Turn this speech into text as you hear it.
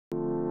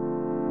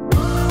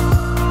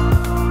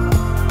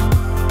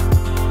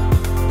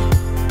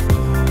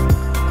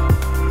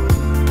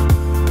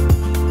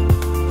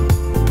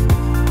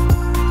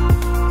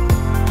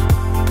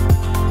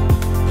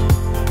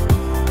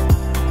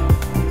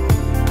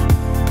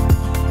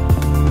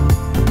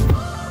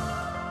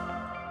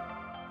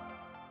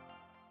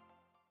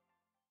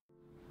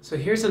So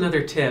here's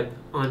another tip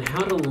on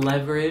how to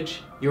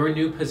leverage your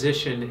new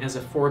position as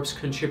a Forbes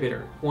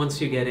contributor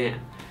once you get in.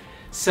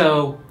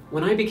 So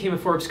when I became a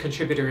Forbes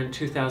contributor in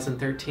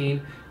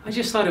 2013, I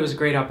just thought it was a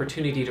great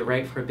opportunity to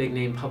write for a big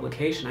name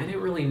publication. I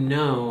didn't really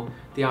know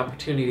the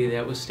opportunity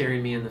that was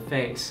staring me in the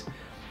face.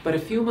 But a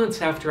few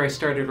months after I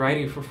started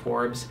writing for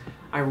Forbes,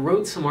 I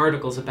wrote some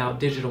articles about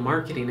digital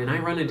marketing, and I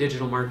run a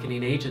digital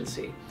marketing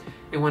agency.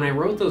 And when I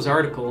wrote those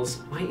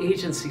articles, my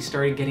agency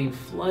started getting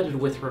flooded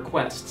with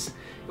requests.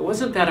 It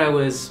wasn't that I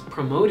was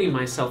promoting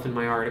myself in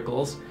my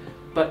articles,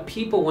 but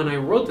people, when I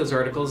wrote those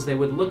articles, they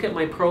would look at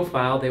my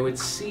profile, they would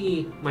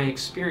see my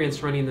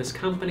experience running this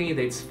company,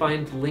 they'd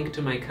find the link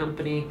to my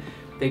company,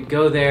 they'd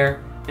go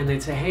there, and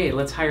they'd say, hey,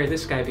 let's hire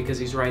this guy because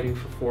he's writing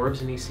for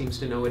Forbes and he seems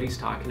to know what he's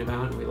talking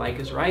about and we like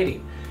his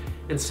writing.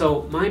 And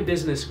so my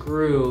business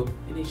grew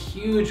in a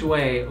huge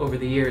way over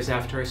the years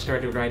after I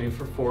started writing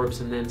for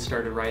Forbes and then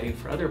started writing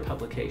for other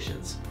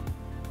publications.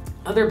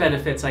 Other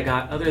benefits I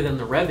got other than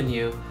the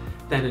revenue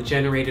that it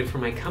generated for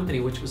my company,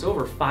 which was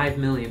over $5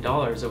 million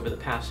over the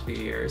past few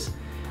years,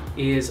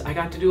 is I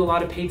got to do a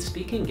lot of paid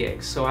speaking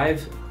gigs. So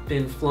I've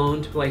been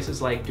flown to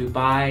places like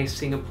Dubai,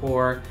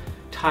 Singapore,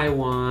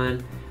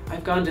 Taiwan.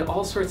 I've gone to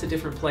all sorts of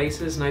different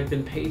places and I've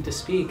been paid to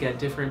speak at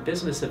different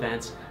business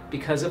events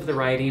because of the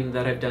writing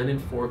that I've done in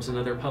Forbes and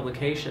other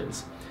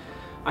publications.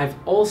 I've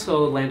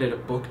also landed a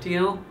book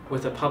deal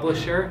with a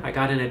publisher. I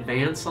got an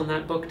advance on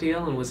that book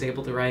deal and was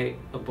able to write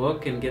a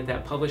book and get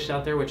that published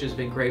out there, which has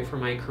been great for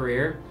my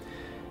career.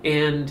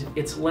 And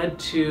it's led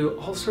to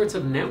all sorts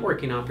of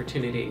networking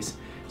opportunities.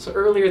 So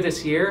earlier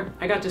this year,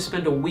 I got to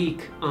spend a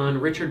week on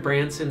Richard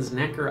Branson's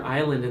Necker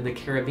Island in the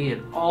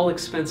Caribbean, all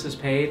expenses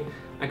paid.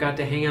 I got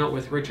to hang out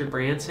with Richard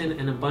Branson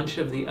and a bunch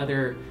of the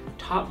other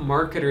top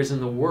marketers in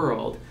the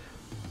world.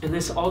 And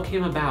this all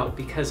came about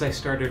because I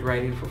started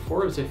writing for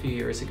Forbes a few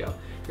years ago.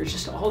 There's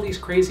just all these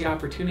crazy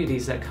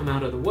opportunities that come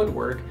out of the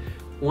woodwork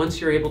once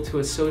you're able to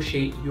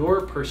associate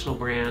your personal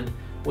brand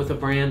with a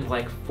brand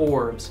like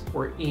Forbes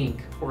or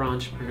Inc. or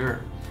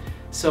Entrepreneur.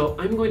 So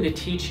I'm going to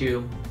teach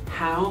you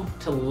how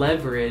to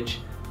leverage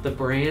the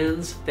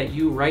brands that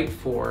you write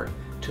for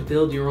to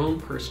build your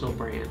own personal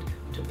brand,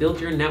 to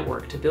build your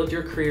network, to build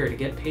your career, to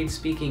get paid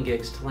speaking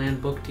gigs, to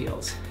land book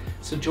deals.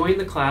 So join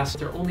the class.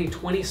 There are only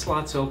 20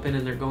 slots open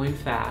and they're going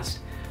fast.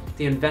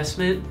 The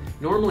investment,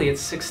 normally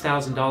it's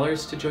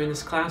 $6,000 to join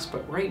this class,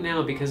 but right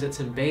now, because it's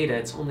in beta,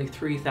 it's only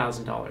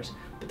 $3,000.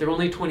 But there are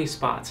only 20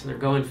 spots and they're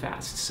going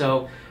fast.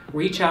 So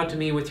reach out to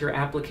me with your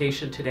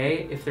application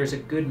today. If there's a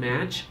good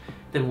match,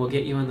 then we'll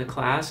get you in the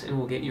class and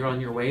we'll get you on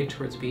your way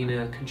towards being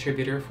a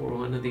contributor for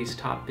one of these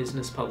top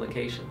business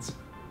publications.